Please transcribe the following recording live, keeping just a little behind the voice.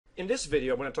In this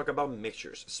video, I'm going to talk about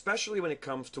mixtures, especially when it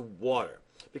comes to water,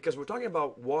 because we're talking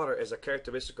about water as a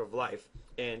characteristic of life,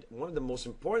 and one of the most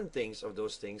important things of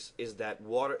those things is that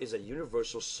water is a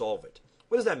universal solvent.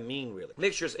 What does that mean, really?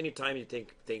 Mixtures, anytime you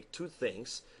think two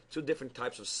things, two different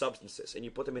types of substances, and you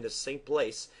put them in the same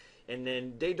place, and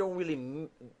then they don't really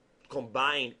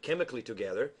combine chemically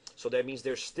together, so that means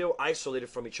they're still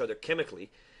isolated from each other chemically,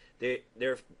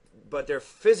 but they're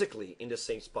physically in the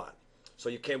same spot. So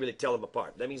you can't really tell them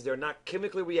apart. That means they're not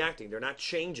chemically reacting, they're not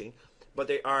changing, but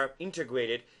they are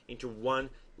integrated into one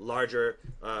larger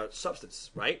substance,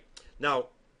 right? Now,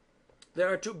 there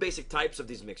are two basic types of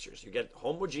these mixtures. You get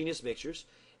homogeneous mixtures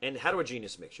and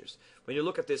heterogeneous mixtures. When you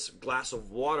look at this glass of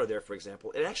water there, for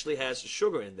example, it actually has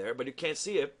sugar in there, but you can't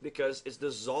see it because it's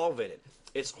dissolved in it.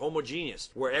 It's homogeneous.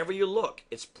 Wherever you look,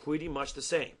 it's pretty much the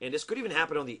same. And this could even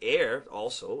happen on the air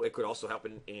also. It could also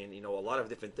happen in, a lot of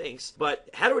different things. But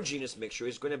heterogeneous mixture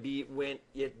is going to be when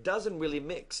it doesn't really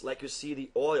mix. Like you see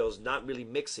the oils not really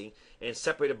mixing and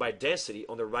separated by density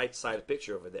on the right side of the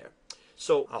picture over there.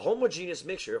 So a homogeneous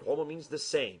mixture, homo means the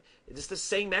same. It's the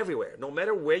same everywhere. No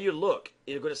matter where you look,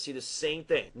 you're going to see the same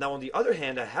thing. Now, on the other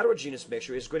hand, a heterogeneous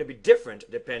mixture is going to be different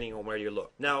depending on where you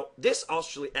look. Now, this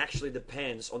actually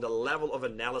depends on the level of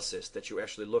analysis that you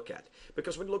actually look at.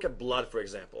 Because when you look at blood, for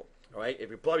example, all right,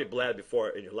 if you probably bled before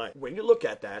in your life, when you look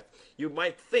at that, you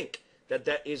might think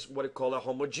that is what we call a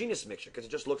homogeneous mixture, because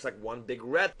it just looks like one big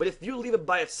red. But if you leave it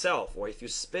by itself, or if you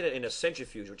spin it in a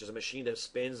centrifuge, which is a machine that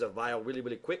spins a vial really,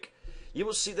 really quick, you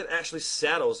will see that it actually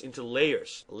settles into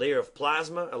layers. A layer of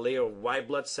plasma, a layer of white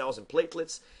blood cells and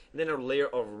platelets, and then a layer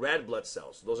of red blood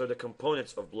cells. Those are the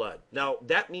components of blood. Now,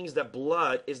 that means that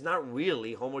blood is not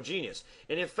really homogeneous.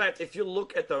 And in fact, if you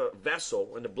look at the vessel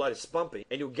when the blood is pumping,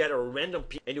 and you get a random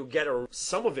piece, and you get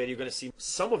some of it, you're going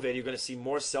to see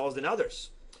more cells than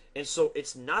others. And so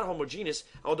it's not homogeneous,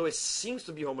 although it seems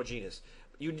to be homogeneous.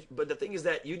 But the thing is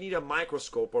that you need a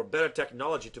microscope or better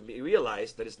technology to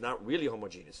realize that it's not really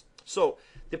homogeneous. So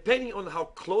depending on how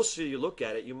closely you look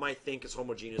at it, you might think it's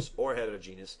homogeneous or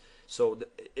heterogeneous. So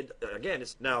again,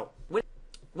 it's now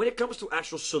when it comes to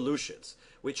actual solutions,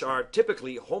 which are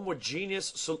typically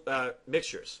homogeneous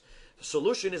mixtures. The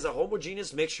solution is a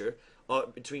homogeneous mixture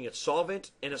between a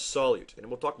solvent and a solute. And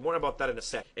we'll talk more about that in a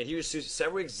second. And here you see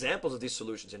several examples of these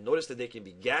solutions. And notice that they can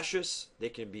be gaseous, they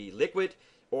can be liquid,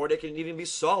 or they can even be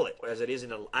solid, as it is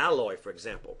in an alloy, for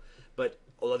example. But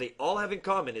although they all have in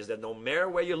common is that no matter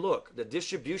where you look, the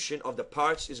distribution of the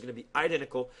parts is going to be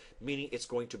identical, meaning it's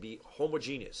going to be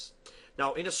homogeneous.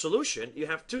 Now, in a solution, you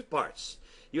have two parts.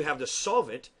 You have the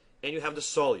solvent and you have the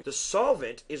solute. The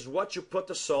solvent is what you put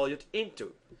the solute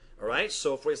into. All right?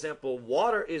 So, for example,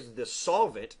 water is the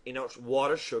solvent in a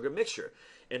water-sugar mixture.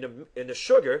 And the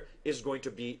sugar is going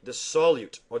to be the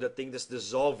solute, or the thing that's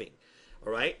dissolving.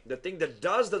 All right, the thing that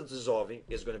does the dissolving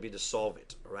is going to be the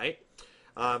solvent. All right.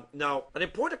 Now, an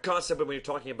important concept when you're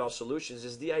talking about solutions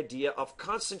is the idea of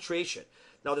concentration.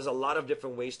 Now, there's a lot of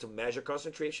different ways to measure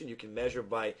concentration. You can measure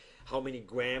by how many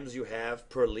grams you have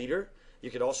per liter. You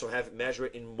can also measure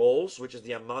it in moles, which is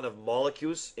the amount of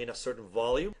molecules in a certain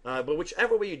volume. But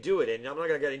whichever way you do it, and I'm not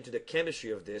going to get into the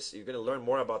chemistry of this, you're going to learn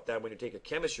more about that when you take a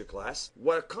chemistry class.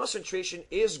 What concentration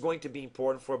is going to be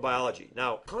important for biology.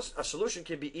 Now, a solution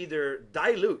can be either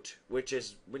dilute, which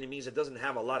is when it means it doesn't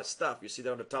have a lot of stuff. You see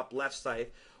that on the top left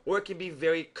side. Or it can be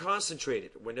very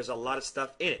concentrated when there's a lot of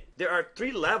stuff in it. There are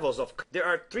three levels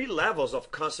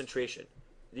of concentration.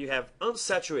 You have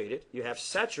unsaturated, you have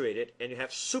saturated, and you have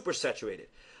supersaturated.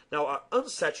 Now, an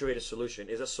unsaturated solution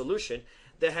is a solution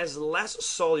that has less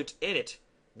solute in it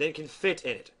than can fit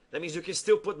in it. That means you can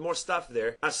still put more stuff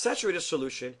there. A saturated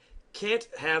solution can't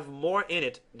have more in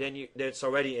it than that's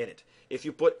already in it. If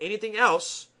you put anything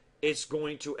else, it's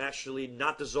going to actually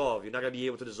not dissolve. You're not going to be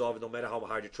able to dissolve it no matter how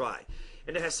hard you try.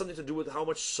 And it has something to do with how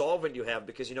much solvent you have,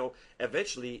 because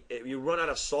eventually you run out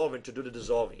of solvent to do the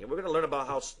dissolving. And we're going to learn about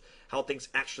how things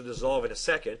actually dissolve in a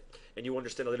second, and you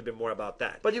understand a little bit more about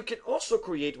that. But you can also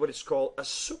create what is called a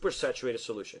supersaturated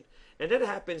solution. And that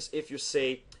happens if you,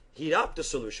 say, heat up the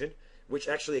solution, which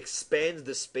actually expands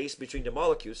the space between the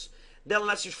molecules, that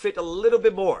lets you fit a little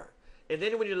bit more. And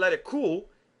then when you let it cool,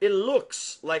 it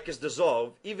looks like it's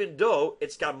dissolved, even though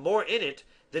it's got more in it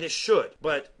than it should.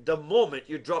 But the moment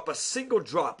you drop a single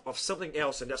drop of something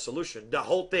else in that solution, the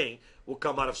whole thing will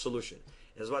come out of solution.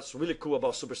 And that's what's really cool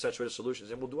about supersaturated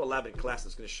solutions. And we'll do a lab in class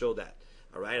that's going to show that.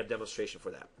 All right, a demonstration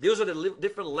for that. Those are the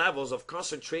different levels of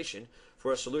concentration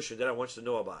for a solution that I want you to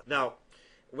know about. Now,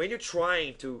 when you're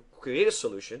trying to create a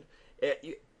solution,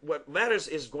 what matters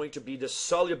is going to be the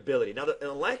solubility. Now,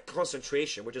 unlike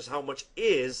concentration, which is how much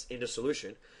is in the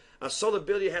solution,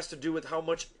 solubility has to do with how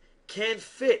much can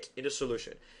fit in the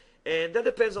solution. And that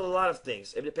depends on a lot of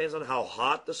things. It depends on how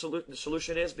hot the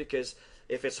solution is, because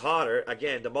if it's hotter,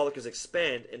 again, the molecules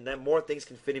expand and then more things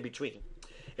can fit in between.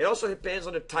 It also depends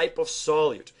on the type of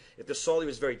solute. If the solute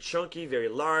is very chunky, very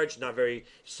large, not very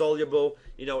soluble,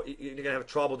 you're going to have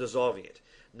trouble dissolving it.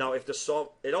 Now, if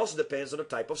it also depends on the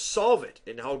type of solvent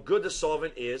and how good the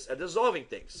solvent is at dissolving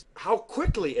things. How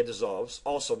quickly it dissolves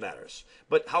also matters.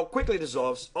 But how quickly it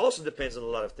dissolves also depends on a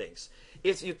lot of things.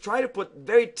 If you try to put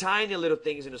very tiny little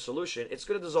things in a solution, it's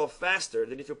going to dissolve faster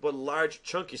than if you put large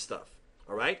chunky stuff.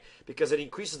 All right? Because it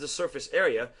increases the surface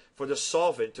area for the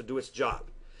solvent to do its job.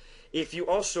 If you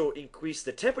also increase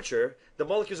the temperature, the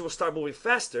molecules will start moving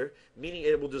faster, meaning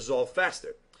it will dissolve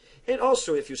faster. And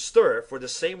also, if you stir, for the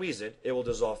same reason, it will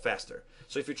dissolve faster.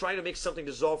 So if you're trying to make something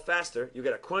dissolve faster, you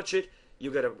got to crunch it,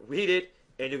 you got to heat it,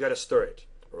 and you got to stir it.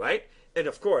 All right? And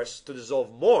of course, to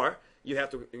dissolve more, you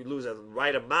have to lose the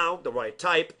right amount, the right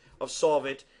type of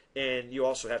solvent, and you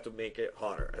also have to make it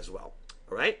hotter as well.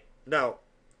 All right? Now,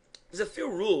 there's a few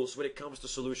rules when it comes to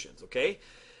solutions, okay?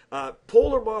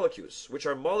 Polar molecules, which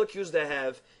are molecules that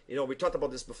have, we talked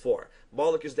about this before,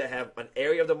 molecules that have an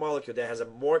area of the molecule that has a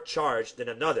more charge than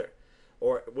another,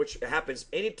 or which happens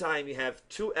anytime you have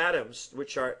two atoms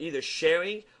which are either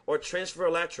sharing or transfer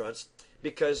electrons,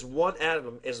 because one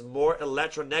atom is more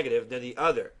electronegative than the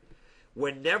other.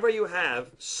 Whenever you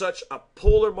have such a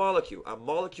polar molecule, a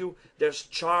molecule there's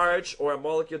charge, or a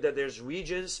molecule that there's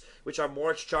regions which are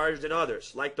more charged than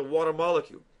others, like the water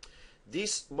molecule,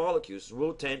 these molecules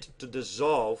will tend to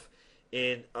dissolve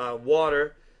in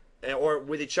water or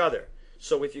with each other.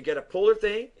 So if you get a polar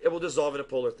thing, it will dissolve in a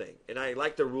polar thing. And I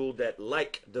like the rule that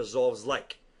like dissolves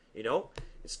like.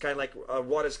 It's kind of like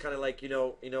water is kind of like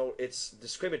it's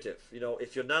discriminative.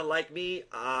 If you're not like me,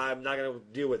 I'm not gonna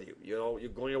deal with you. You're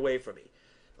going away from me.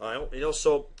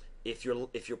 So if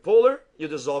you're polar, you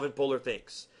dissolve in polar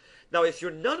things. Now if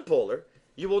you're non-polar,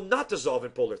 you will not dissolve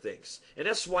in polar things. And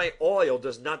that's why oil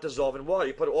does not dissolve in water.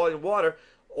 You put oil in water,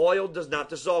 oil does not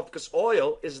dissolve because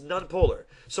oil is non-polar.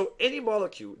 So any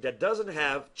molecule that doesn't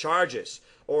have charges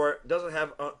or doesn't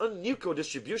have an unequal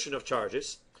distribution of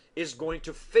charges is going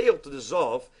to fail to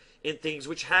dissolve in things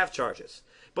which have charges.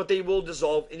 But they will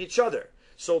dissolve in each other.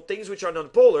 So things which are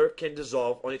non-polar can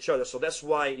dissolve on each other. So that's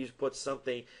why you put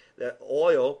something, that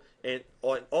oil and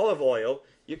olive oil,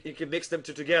 you can mix them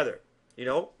two together,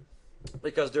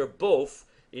 because they're both,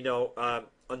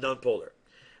 non-polar.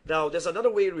 Now, there's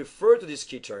another way to refer to these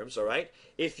key terms. All right,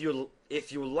 if you're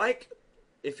like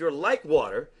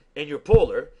water and you're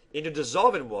polar and you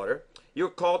dissolve in water, you're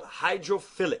called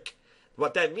hydrophilic.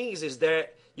 What that means is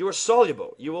that you are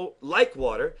soluble. You will like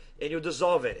water and you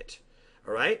dissolve in it.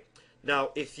 All right.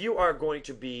 Now, if you are going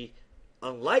to be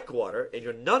unlike water and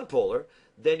you're non-polar,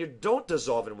 then you don't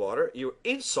dissolve in water. You're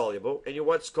insoluble and you're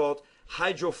what's called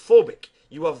hydrophobic.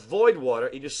 You avoid water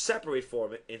and you separate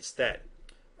from it instead.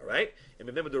 All right? And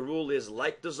remember, the rule is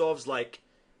like dissolves like,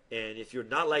 and if you're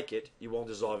not like it, you won't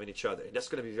dissolve in each other. And that's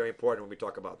going to be very important when we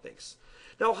talk about things.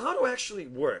 Now, how do it actually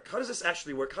work? How does this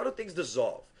actually work? How do things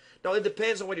dissolve? Now, it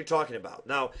depends on what you're talking about.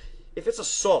 Now, if it's a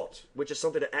salt, which is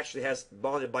something that actually has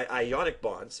bonded by ionic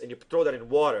bonds, and you throw that in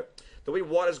water, the way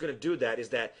water is going to do that is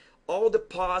that all the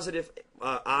positive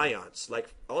ions, are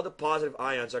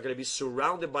going to be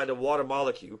surrounded by the water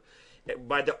molecule,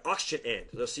 by the oxygen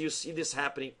end. So you see this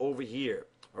happening over here.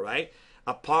 All right,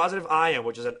 a positive ion,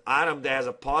 which is an atom that has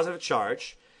a positive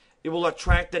charge, it will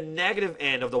attract the negative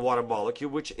end of the water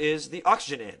molecule, which is the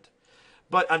oxygen end.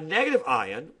 But a negative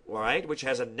ion, all right, which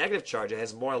has a negative charge, it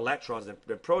has more electrons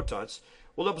than protons,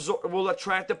 will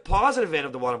attract the positive end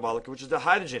of the water molecule, which is the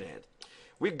hydrogen end.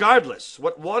 Regardless,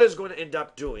 what water is going to end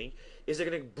up doing is they're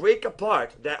going to break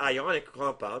apart that ionic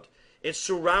compound and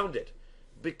surround it,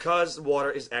 because water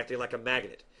is acting like a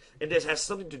magnet. And this has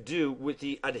something to do with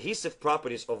the adhesive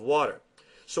properties of water.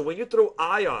 So when you throw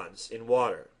ions in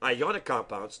water, ionic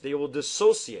compounds, they will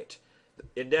dissociate.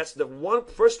 And that's the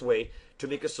first way to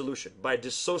make a solution, by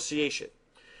dissociation.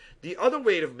 The other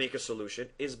way to make a solution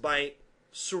is by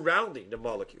surrounding the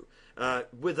molecule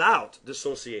without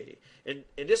dissociating. And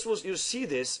you see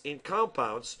this in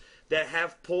compounds that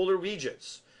have polar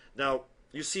regions. Now,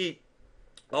 you see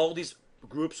all these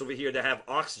groups over here that have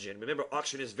oxygen. Remember,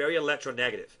 oxygen is very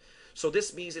electronegative. So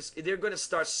this means they're going to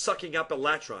start sucking up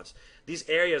electrons. These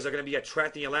areas are going to be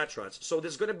attracting electrons. So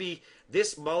there's going to be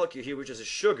this molecule here, which is a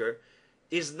sugar,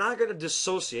 is not going to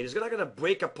dissociate. It's not going to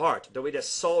break apart the way that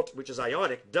salt, which is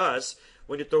ionic, does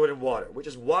when you throw it in water. Which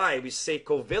is why we say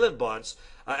covalent bonds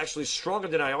are actually stronger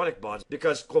than ionic bonds,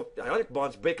 because ionic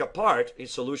bonds break apart in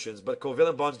solutions, but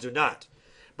covalent bonds do not.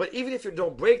 But even if you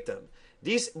don't break them,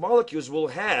 these molecules will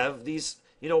have these,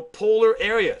 polar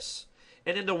areas.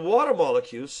 and then the water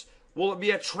molecules will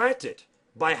be attracted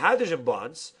by hydrogen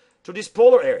bonds to these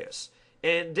polar areas,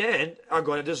 and then are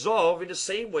going to dissolve in the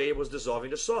same way it was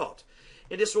dissolving the salt.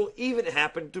 And this will even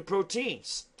happen to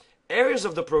proteins. Areas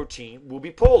of the protein will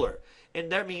be polar,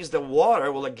 and that means the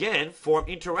water will again form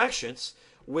interactions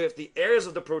with the areas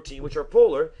of the protein which are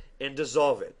polar and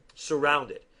dissolve it,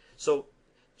 surround it. So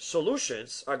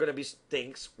solutions are going to be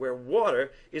things where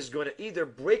water is going to either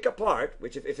break apart,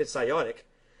 which if it's ionic,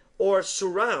 or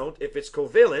surround, if it's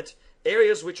covalent,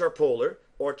 areas which are polar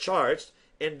or charged,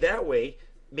 and that way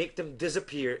make them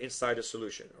disappear inside the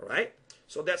solution. All right?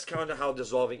 So that's kind of how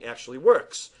dissolving actually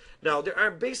works. Now, there are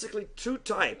basically two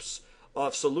types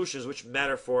of solutions which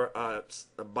matter for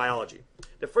biology.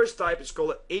 The first type is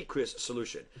called an aqueous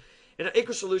solution. And an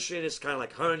aqueous solution is kind of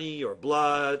like honey or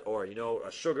blood or,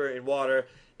 a sugar in water.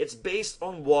 It's based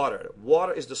on water.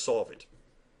 Water is the solvent.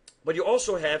 But you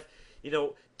also have,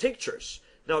 tinctures.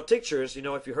 Now, tinctures,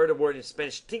 if you heard the word in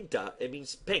Spanish, tinta, it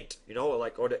means paint,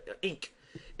 or the ink.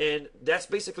 And that's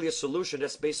basically a solution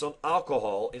that's based on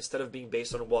alcohol instead of being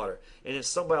based on water. And in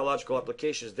some biological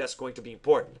applications, that's going to be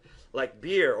important. Like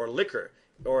beer or liquor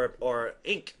or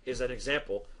ink is an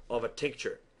example of a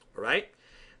tincture. All right?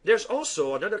 There's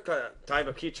also another type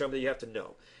of key term that you have to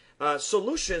know.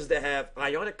 Solutions that have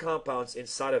ionic compounds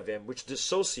inside of them which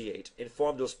dissociate and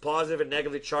form those positive and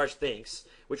negatively charged things,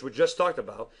 which we just talked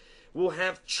about, will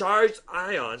have charged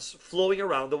ions flowing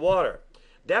around the water.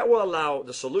 That will allow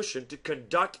the solution to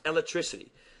conduct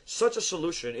electricity. Such a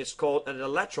solution is called an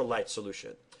electrolyte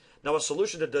solution. Now, a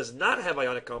solution that does not have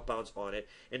ionic compounds on it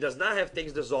and does not have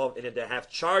things dissolved in it that have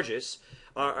charges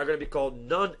are going to be called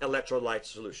non-electrolyte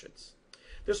solutions.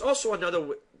 There's also another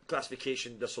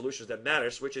classification of solutions that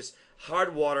matters, which is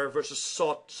hard water versus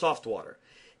soft water.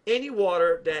 Any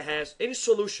water that has any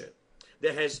solution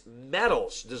that has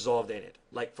metals dissolved in it,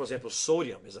 like, for example,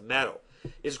 sodium is a metal,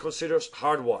 is considered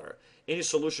hard water. Any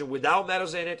solution without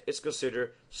metals in it is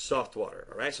considered soft water.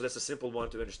 All right, so that's a simple one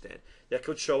to understand. That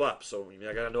could show up, so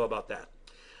I got to know about that.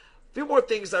 A few more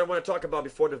things that I want to talk about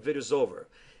before the video is over.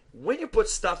 When you put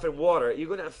stuff in water, you're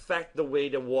going to affect the way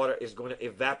the water is going to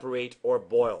evaporate or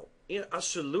boil. A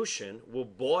solution will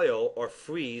boil or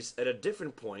freeze at a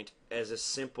different point as a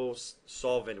simple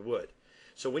solvent would.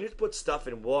 So when you put stuff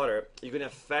in water, you're going to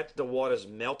affect the water's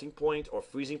melting point or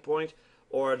freezing point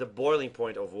or the boiling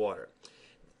point of water.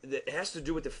 It has to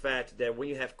do with the fact that when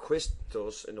you have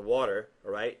crystals in the water,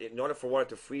 all right, in order for water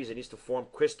to freeze, it needs to form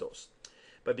crystals.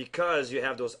 But because you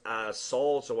have those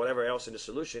salts or whatever else in the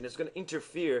solution, it's going to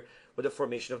interfere with the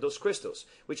formation of those crystals,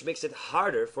 which makes it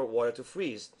harder for water to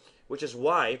freeze, which is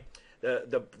why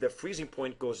the freezing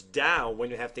point goes down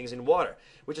when you have things in water,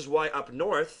 which is why up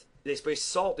north they spray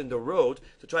salt in the road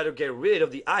to try to get rid of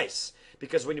the ice.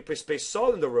 Because when you spray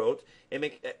salt in the road,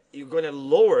 you're going to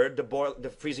lower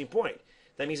the freezing point.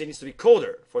 That means it needs to be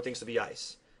colder for things to be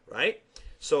ice, right?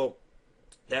 So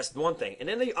that's one thing. And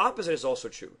then the opposite is also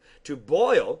true. To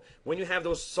boil, when you have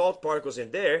those salt particles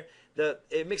in there,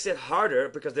 it makes it harder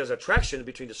because there's attraction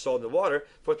between the salt and the water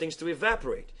for things to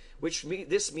evaporate.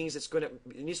 This means it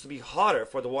needs to be hotter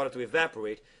for the water to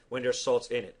evaporate when there's salts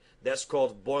in it. That's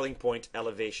called boiling point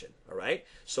elevation, all right?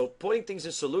 So putting things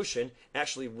in solution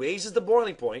actually raises the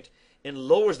boiling point and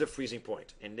lowers the freezing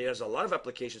point. And there's a lot of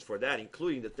applications for that,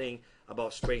 including the thing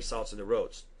about spraying salts in the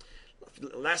roads.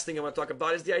 Last thing I want to talk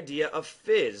about is the idea of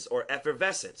fizz or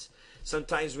effervescence.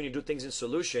 Sometimes when you do things in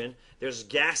solution, there's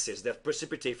gases that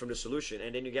precipitate from the solution,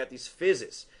 and then you get these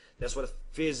fizzes. That's what a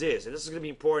fizz is. And this is going to be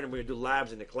important when you do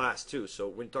labs in the class too. So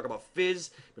when you talk about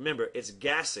fizz, remember, it's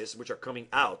gases which are coming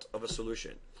out of a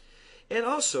solution. And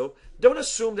also, don't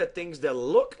assume that things that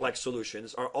look like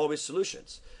solutions are always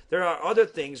solutions. There are other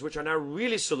things which are not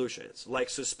really solutions, like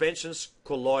suspensions,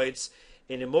 colloids,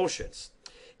 and emulsions.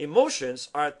 Emulsions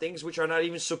are things which are not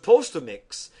even supposed to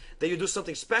mix, that you do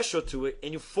something special to it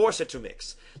and you force it to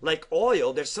mix. Like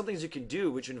oil, there's some things you can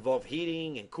do which involve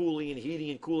heating and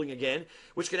cooling again,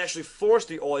 which can actually force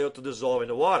the oil to dissolve in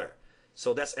the water.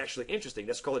 So that's actually interesting.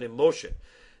 That's called an emulsion.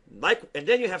 And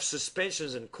then you have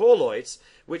suspensions and colloids,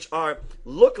 which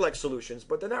look like solutions,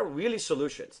 but they're not really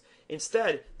solutions.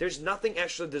 Instead, there's nothing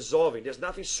actually dissolving. There's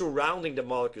nothing surrounding the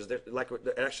molecules, like what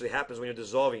actually happens when you're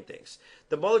dissolving things.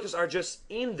 The molecules are just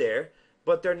in there,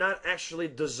 but they're not actually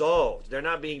dissolved. They're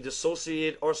not being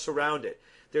dissociated or surrounded.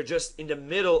 They're just in the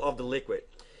middle of the liquid.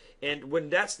 And when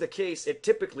that's the case, it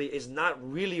typically is not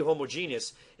really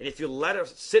homogeneous. And if you let it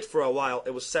sit for a while,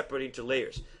 it will separate into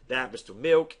layers. That happens to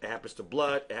milk, it happens to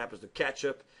blood, it happens to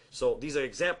ketchup. So these are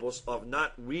examples of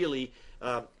not really,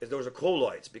 those are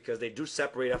colloids, because they do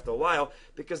separate after a while,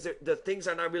 because the things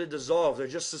are not really dissolved. They're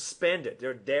just suspended.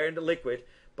 They're there in the liquid,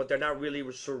 but they're not really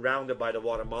surrounded by the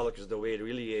water molecules the way it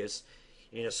really is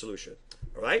in a solution.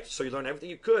 All right, so you learned everything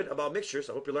you could about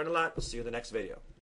mixtures. I hope you learned a lot. I'll see you in the next video.